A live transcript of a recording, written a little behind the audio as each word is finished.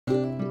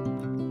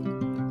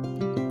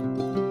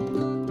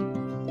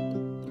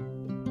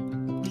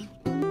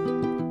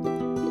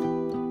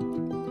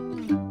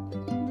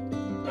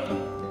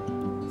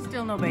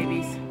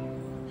babies.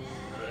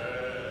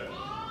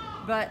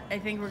 But I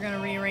think we're gonna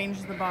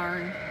rearrange the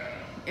barn.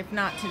 If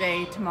not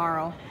today,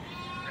 tomorrow.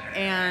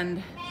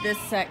 And this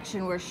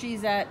section where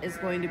she's at is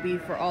going to be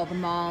for all the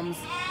moms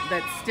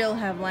that still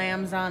have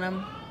lambs on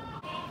them.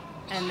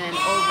 And then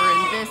over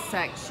in this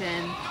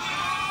section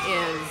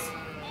is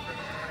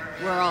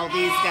where all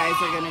these guys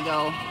are gonna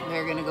go.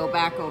 They're gonna go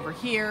back over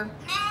here.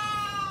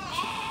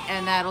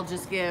 And that'll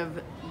just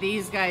give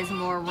these guys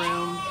more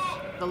room,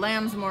 the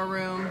lambs more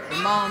room, the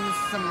moms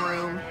some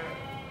room.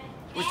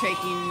 We're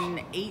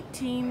taking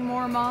 18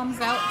 more moms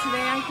out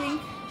today, I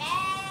think.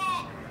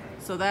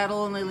 So that'll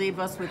only leave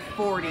us with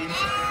 40.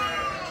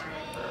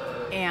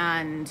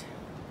 And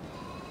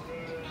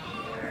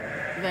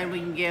then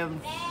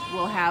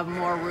we'll have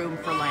more room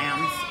for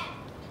lambs.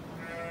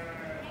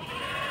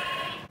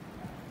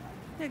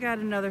 I got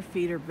another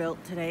feeder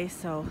built today,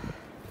 so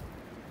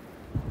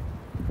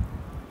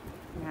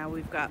now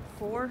we've got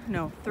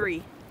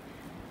 3,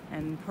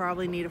 and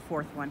probably need a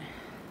 4th one.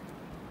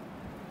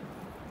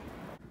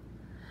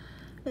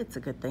 It's a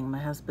good thing my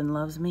husband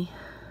loves me.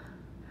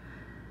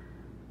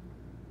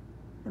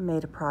 I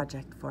made a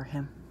project for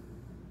him.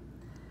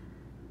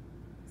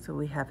 So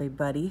we have a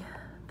buddy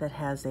that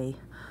has a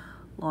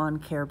lawn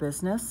care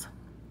business,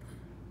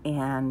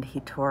 and he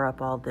tore up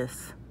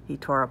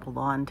a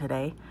lawn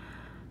today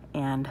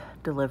and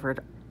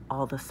delivered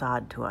all the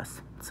sod to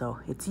us. So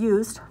it's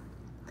used,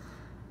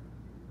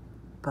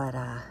 but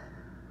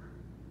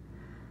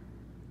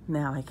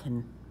now I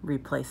can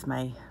replace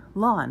my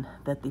lawn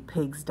that the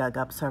pigs dug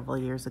up several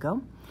years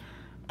ago,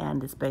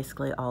 and it's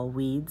basically all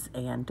weeds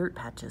and dirt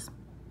patches.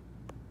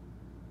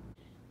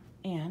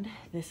 And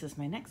this is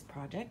my next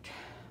project.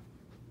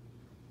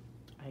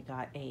 I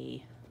got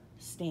a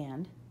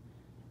stand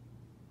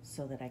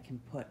so that I can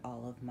put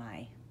all of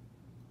my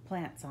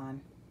plants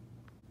on,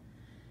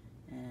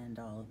 and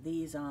all of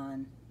these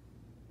on,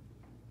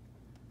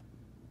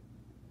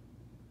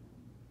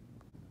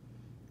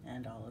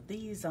 and all of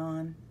these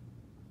on,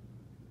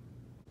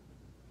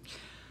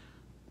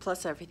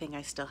 plus everything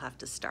I still have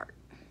to start.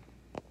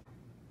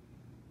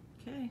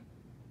 Okay,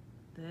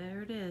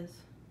 there it is.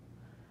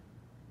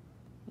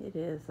 It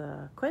is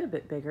quite a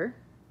bit bigger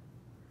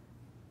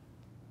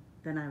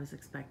than I was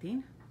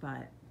expecting,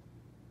 but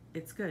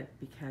it's good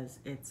because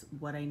it's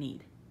what I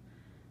need.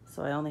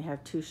 So I only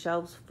have 2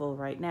 shelves full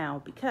right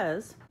now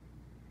because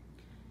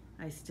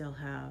I still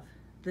have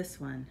this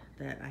one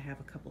that I have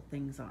a couple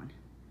things on.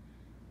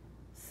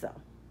 So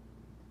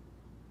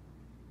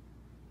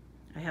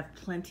I have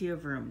plenty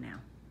of room now.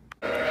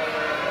 So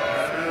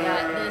we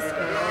got this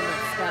girl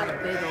that's got a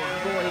big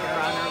old goiter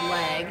on her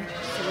leg,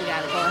 so we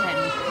gotta go ahead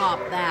and pop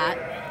that.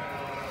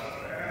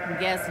 I'm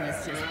guessing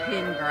it's just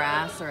pin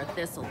grass or a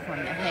thistle from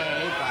the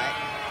hay,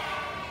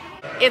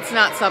 but it's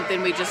not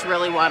something we just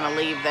really want to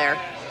leave there.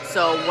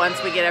 So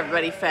once we get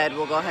everybody fed,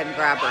 we'll go ahead and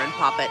grab her and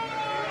pop it.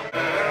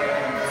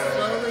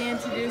 Slowly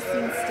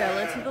introducing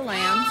Stella to the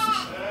lambs.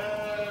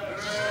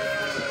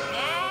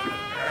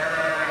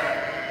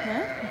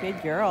 Huh?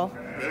 Good girl.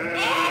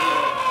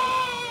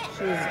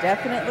 She's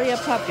definitely a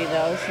puppy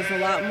though. She's a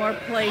lot more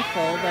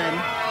playful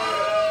than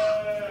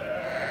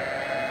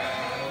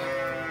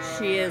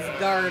she is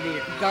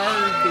guardian.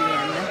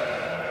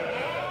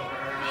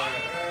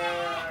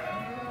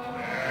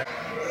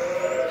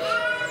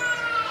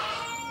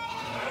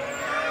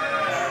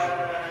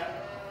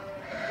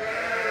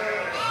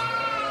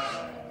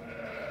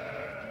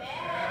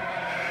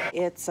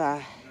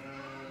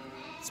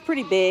 It's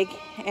pretty big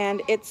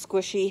and it's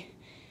squishy.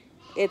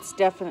 It's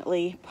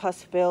definitely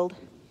pus filled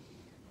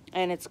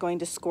and it's going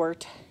to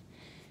squirt.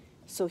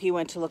 So he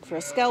went to look for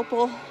a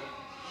scalpel,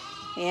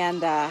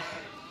 and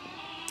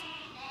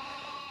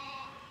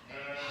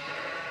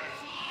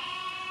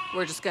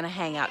we're just gonna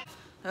hang out.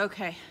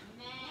 Okay.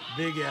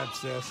 Big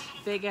abscess.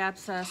 Big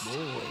abscess.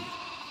 Boy.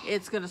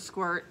 It's gonna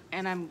squirt,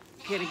 and I'm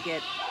gonna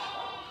get...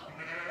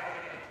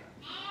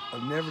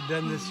 I've never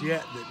done this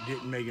yet that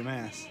didn't make a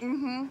mess.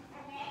 Mm-hmm.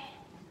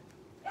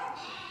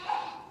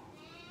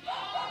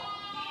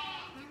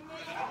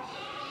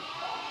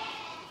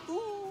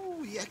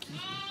 Ooh, yucky.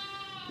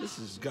 This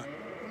has got...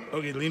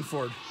 Okay, lean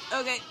forward.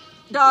 Okay,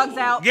 dog's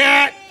out.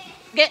 Get!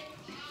 Get!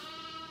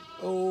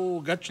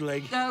 Oh, got your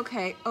leg.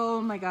 Okay,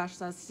 oh my gosh,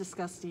 that's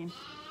disgusting.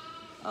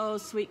 Oh,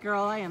 sweet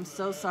girl, I am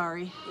so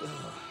sorry.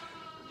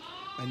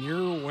 And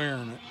you're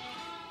wearing it.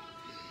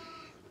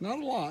 Not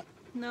a lot.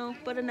 No,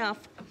 but enough.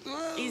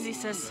 Easy,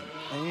 sis.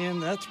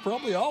 And that's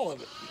probably all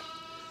of it.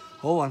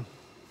 Hold on.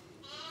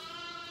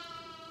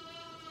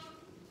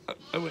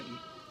 I wouldn't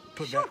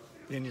put that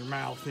in your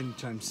mouth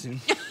anytime soon.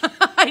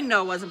 I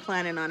know, wasn't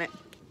planning on it.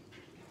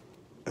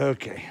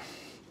 Okay.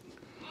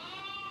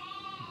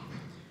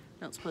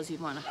 Don't suppose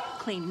you'd want to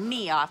clean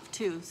me off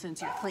too,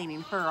 since you're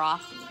cleaning her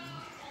off.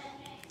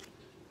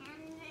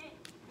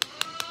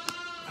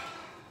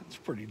 That's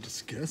pretty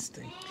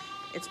disgusting.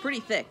 It's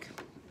pretty thick.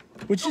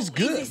 Which is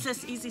good. Easy,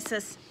 sis. Easy,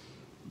 sis.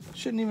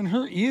 Shouldn't even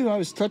hurt you. I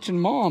was touching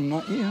Mom,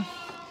 not you.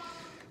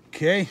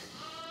 Okay.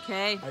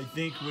 Okay. I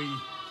think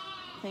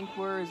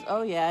we're...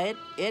 Oh yeah,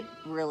 it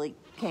really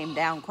came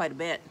down quite a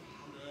bit.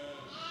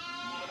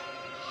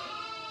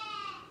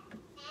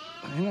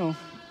 You know,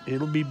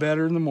 it'll be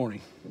better in the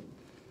morning.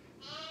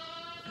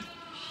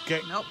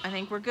 Okay. Nope, I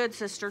think we're good,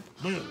 sister.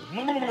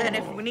 And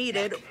if we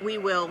needed, we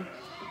will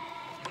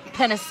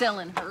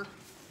penicillin her.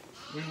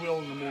 We will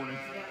in the morning.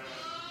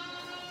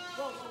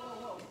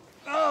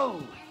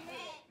 Oh!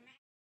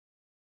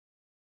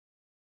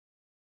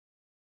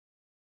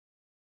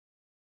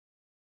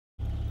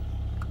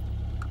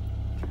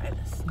 Try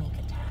to sneak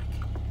attack.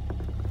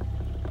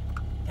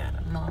 Got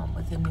a mom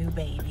with a new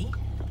baby.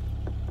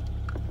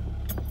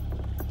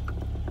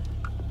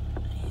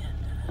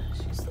 And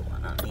she's the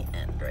one on the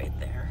end right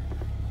there.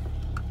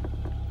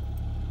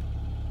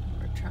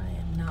 We're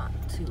trying not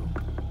to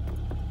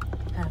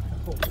have the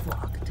whole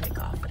flock take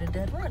off at a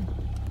dead run.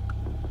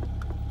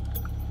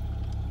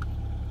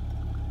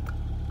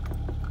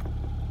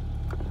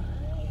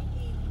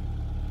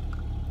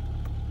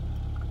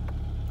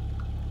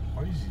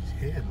 Why does his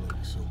head look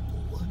so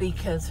bloody?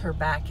 Because her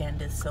back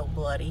end is so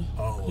bloody.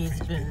 Oh, he's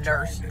been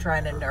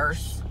trying to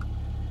nurse.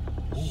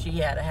 Ooh. She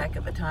had a heck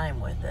of a time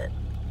with it.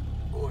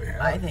 Boy,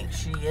 I think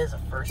she is a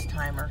first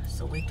timer,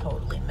 so we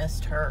totally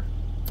missed her.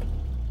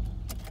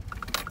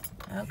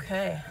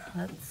 Okay,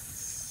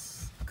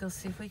 let's go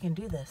see if we can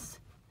do this.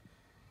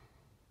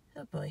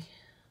 Oh boy.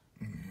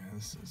 Yeah,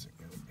 this isn't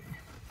gonna be.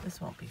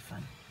 This won't be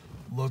fun.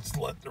 Let's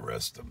let the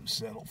rest of them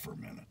settle for a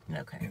minute.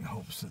 Okay. In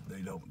hopes that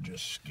they don't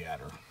just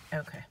scatter.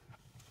 Okay.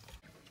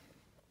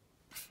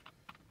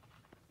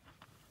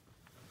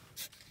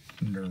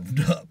 Nerved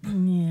up.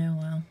 Yeah,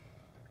 well.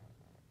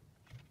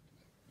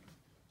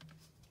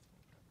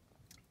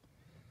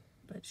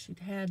 But she'd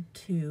had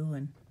two,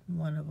 and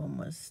one of them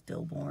was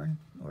stillborn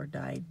or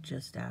died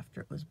just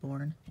after it was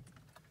born.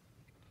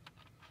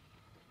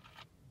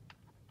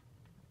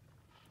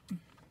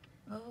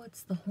 Oh,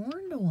 it's the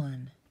horned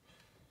one.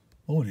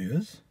 Oh, it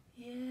is?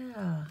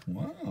 Yeah.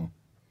 Wow.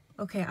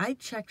 Okay, I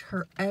checked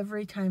her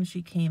every time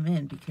she came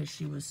in because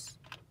she was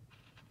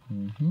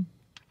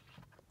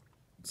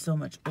so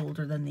much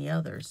older than the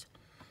others.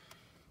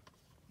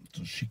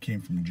 So she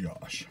came from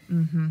Josh.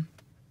 Mm-hmm.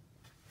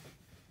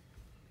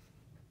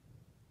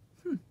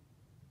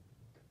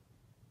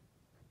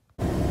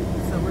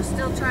 So we're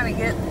still trying to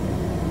get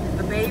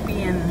the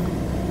baby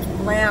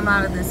and lamb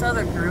out of this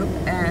other group,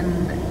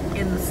 and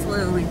in the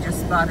slough we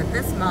just spotted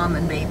this mom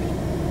and baby.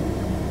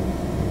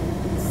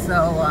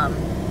 So,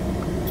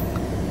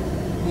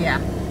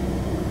 yeah.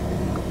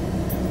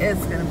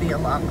 It's gonna be a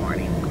long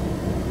morning.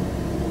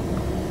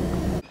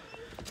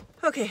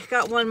 Okay,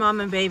 got one mom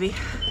and baby.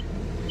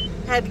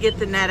 Had to get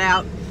the net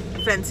out,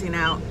 fencing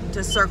out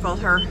to circle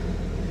her.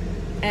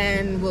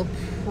 And we'll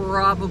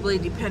probably,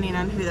 depending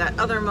on who that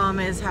other mom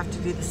is, have to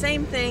do the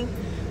same thing.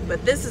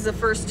 But this is a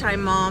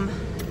first-time mom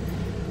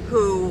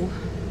who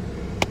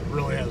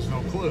really has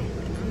no clue.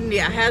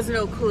 Yeah, has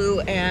no clue,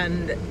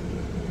 and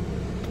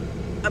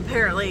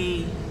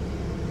apparently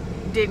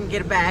didn't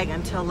get a bag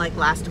until like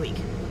last week.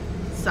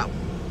 So.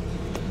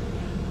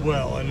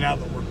 Well, and now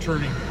that we're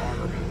turning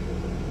our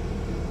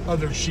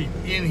other sheep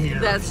in here,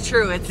 that's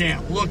true. It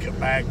can't look at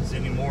bags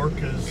anymore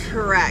because.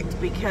 Correct,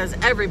 because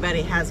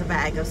everybody has a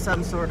bag of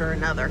some sort or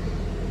another.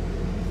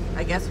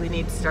 I guess we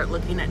need to start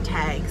looking at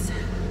tags.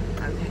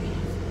 Okay.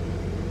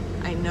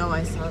 I know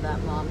I saw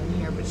that mom in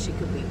here, but she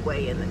could be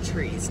way in the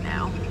trees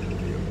now.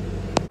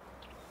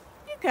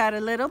 You got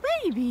a little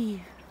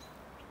baby.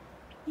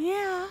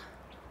 Yeah.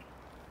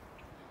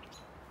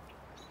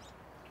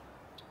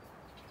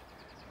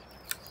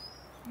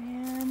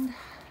 And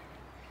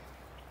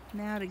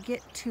now to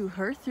get to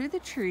her through the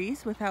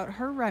trees without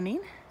her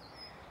running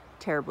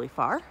terribly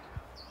far.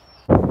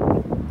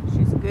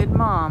 She's a good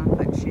mom,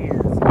 but she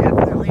is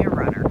definitely a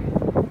runner.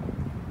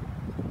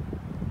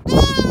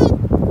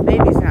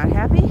 Baby's not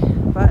happy,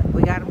 but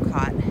we got him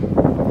caught.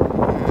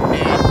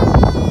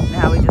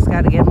 Now we just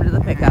got to get him to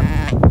the pickup.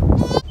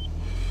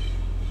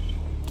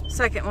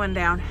 Second one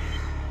down.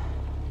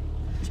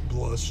 It's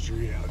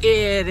blustery out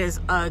here. It is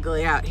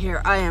ugly out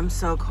here. I am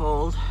so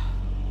cold.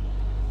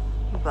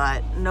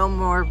 But no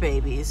more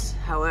babies.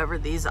 However,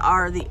 these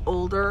are the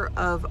older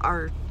of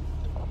our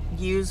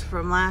ewes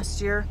from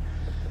last year.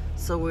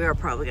 So we are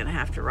probably going to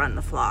have to run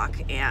the flock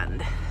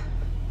and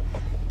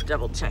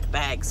double check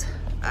bags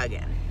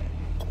again.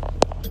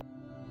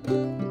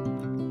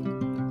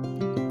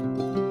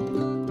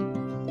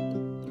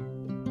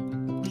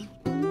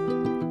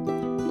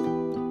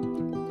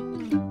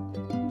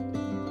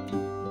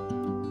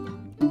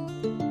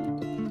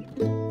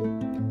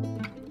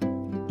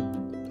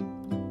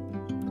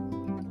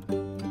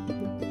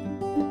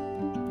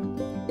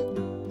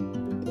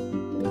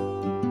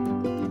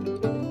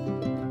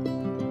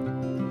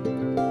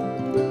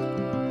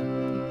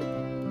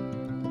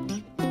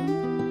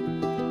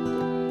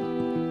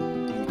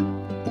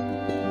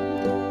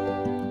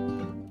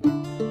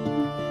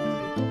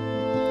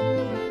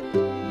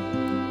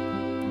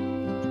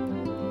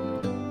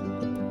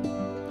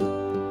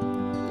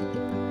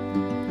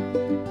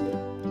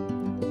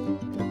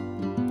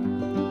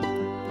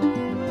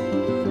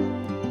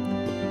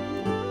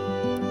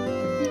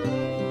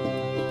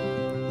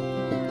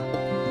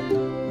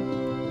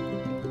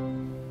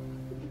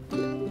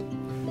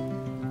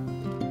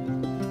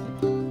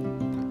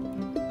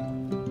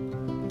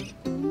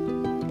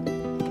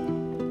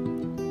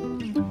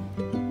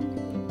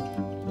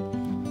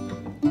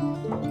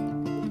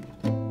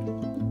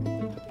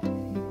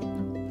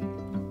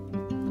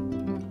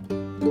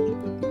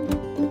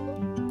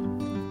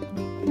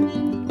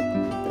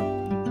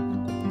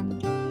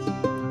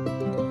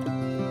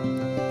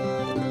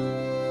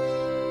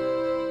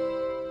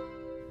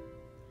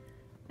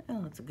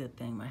 Well, it's a good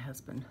thing my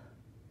husband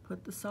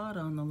put the sod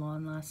on the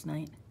lawn last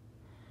night.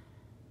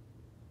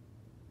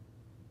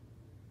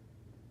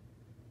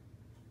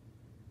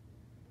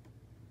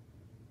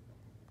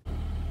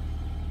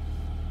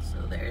 So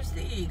there's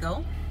the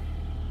eagle.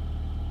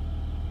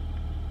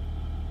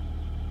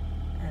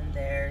 And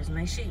there's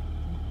my sheep.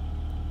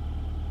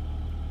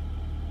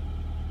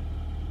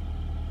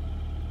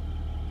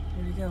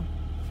 Where'd he go?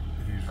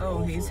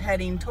 He's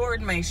heading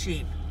toward my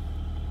sheep.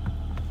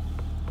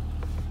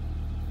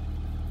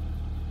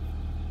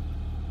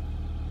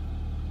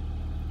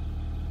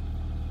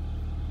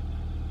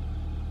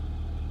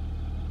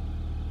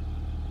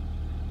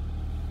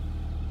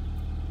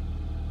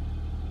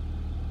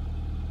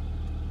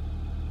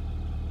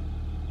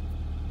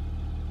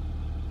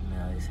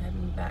 He's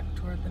heading back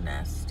toward the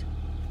nest,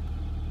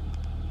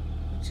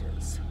 which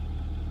is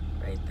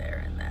right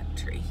there in that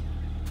tree.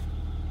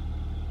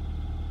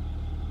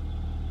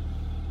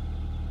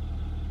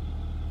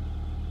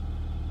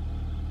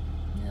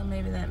 Well,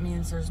 maybe that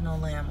means there's no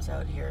lambs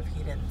out here if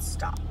he didn't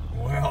stop.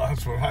 Well,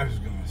 that's what I was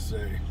gonna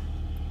say.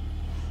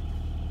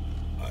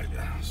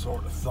 I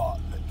sort of thought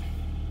that.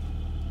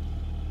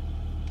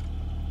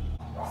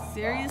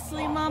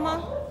 Seriously,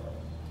 Mama?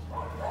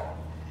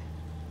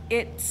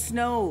 It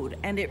snowed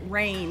and it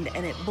rained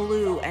and it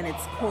blew and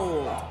it's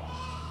cold.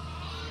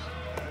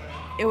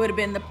 It would have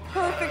been the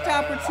perfect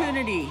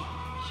opportunity.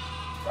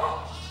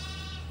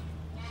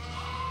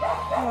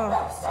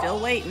 Oh, still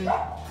waiting.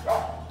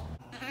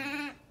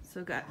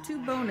 So got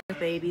 2 bonus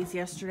babies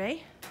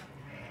yesterday.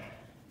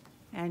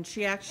 And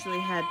she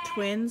actually had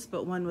twins,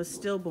 but one was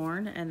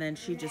stillborn, and then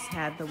she just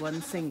had the one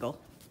single.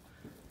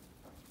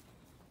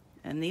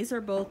 And these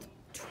are both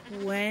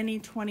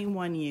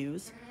 2021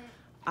 ewes.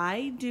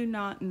 I do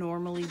not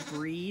normally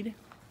breed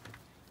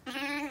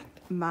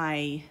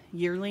my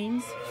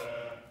yearlings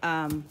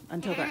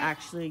until they're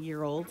actually a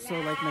year old. So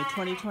like my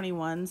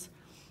 2021s,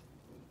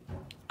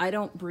 I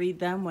don't breed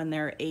them when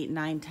they're 8,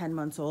 9, 10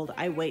 months old.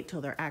 I wait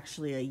till they're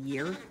actually a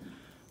year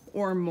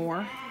or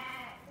more.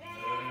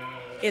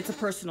 It's a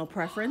personal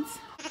preference.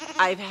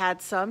 I've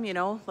had some, you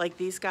know, like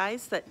these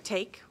guys that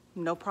take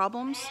no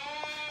problems.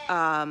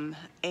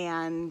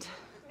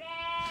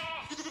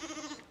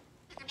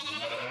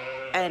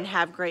 And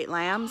have great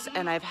lambs,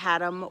 and I've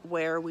had them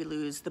where we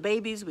lose the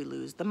babies, we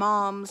lose the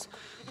moms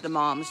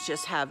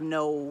just have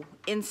no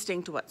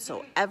instinct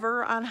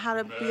whatsoever on how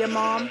to be a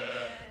mom.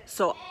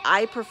 So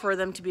I prefer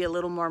them to be a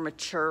little more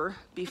mature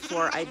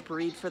before I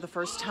breed for the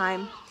first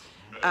time.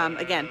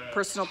 Again,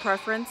 personal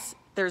preference.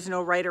 There's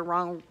no right or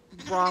wrong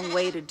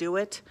way to do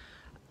it.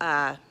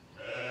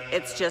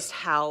 It's just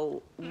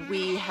how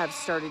we have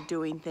started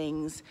doing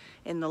things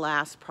in the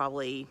last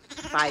probably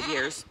 5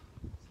 years.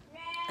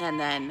 And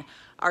then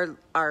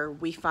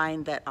we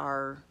find that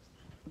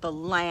the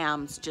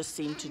lambs just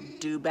seem to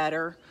do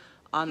better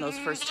on those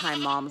first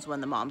time moms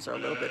when the moms are a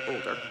little bit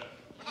older.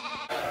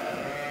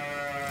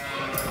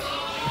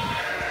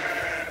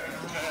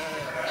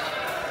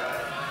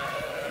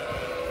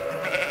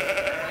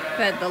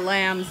 Fed the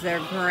lambs their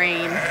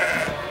grain,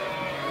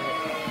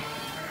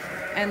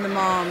 and the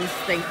moms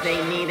think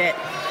they need it.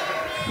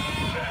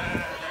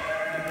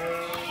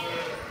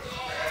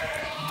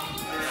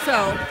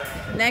 So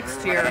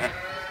next year,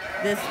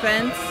 this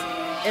fence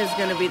is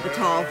going to be the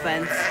tall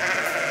fence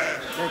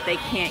that they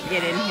can't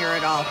get in here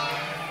at all.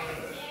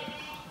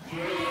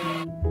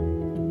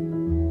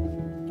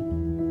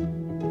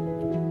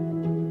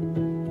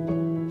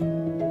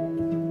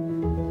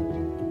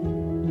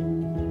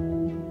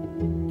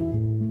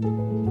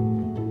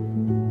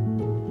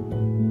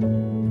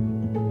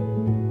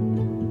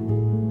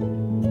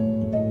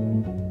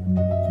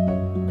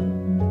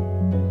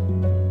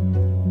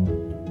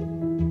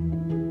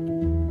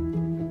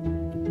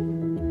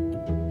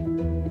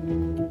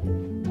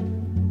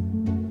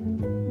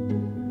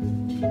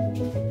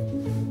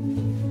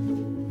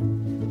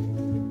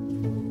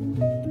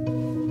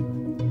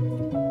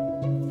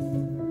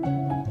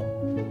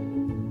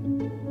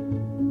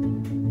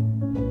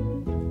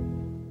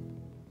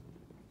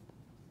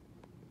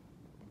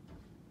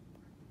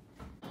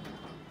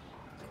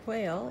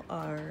 Quail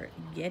are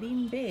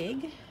getting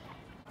big,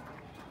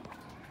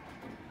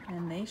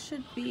 and they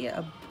should be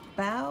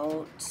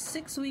about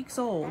 6 weeks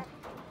old.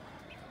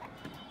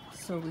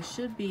 So we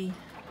should be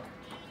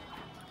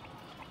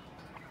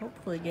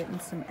hopefully getting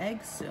some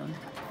eggs soon.